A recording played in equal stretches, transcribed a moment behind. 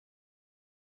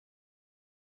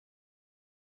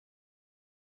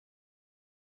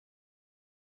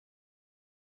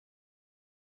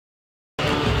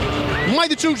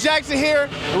22 Jackson here,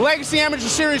 Legacy Amateur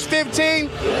Series 15.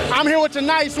 I'm here with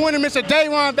tonight's winner, Mr.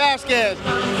 Dayron Vazquez.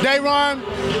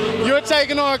 Dayron, you're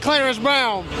taking on Clarence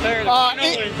Brown.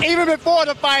 Even before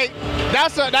the fight,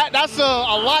 that's a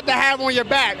lot to have on your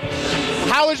back.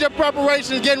 How was your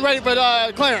preparation getting ready for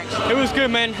Clarence? It was good,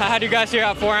 man. I had you guys here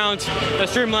at 4 rounds. The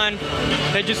streamline,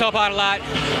 they just help out a lot.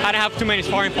 I didn't have too many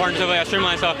sparring partners over at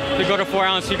streamline, so to go to 4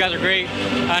 rounds, you guys are great.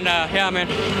 And yeah, man.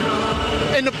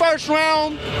 In the first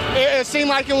round, it seemed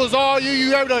like it was all you.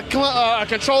 You were able to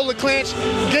control the clinch,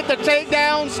 get the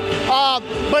takedowns.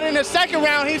 But in the second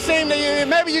round, he seemed that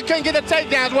maybe you couldn't get the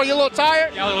takedowns. Were you a little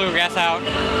tired? Yeah, I was a little gassed out.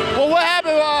 Well, what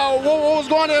happened? What was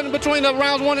going on in between the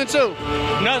rounds 1 and 2?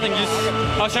 Nothing. Just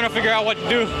I was trying to figure out what to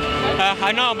do.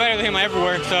 I know I'm better than him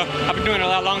everywhere, so I've been doing it a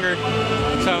lot longer.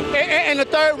 So in the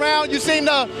third round, you seemed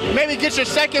to maybe get your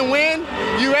second win.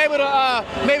 You were able to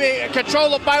maybe control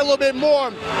the fight a little bit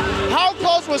more. How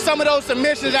close were some of those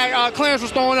submissions that Clarence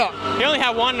was throwing up? He only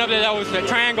had one up there that was a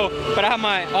triangle, but I had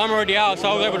my arm already out,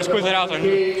 so I was able to squeeze it out. And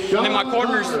then my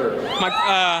corners, my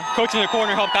coach in the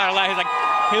corner helped out a lot. He's like,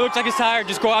 he looks like he's tired,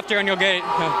 just go after and you'll get it.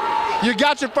 You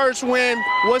got your first win.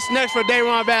 What's next for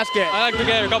Dayron Vazquez? I'd like to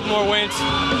get a couple more wins,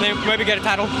 and then maybe get a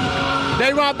title.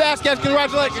 Dayron Vazquez,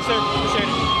 congratulations, Thank you, sir. Appreciate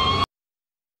it.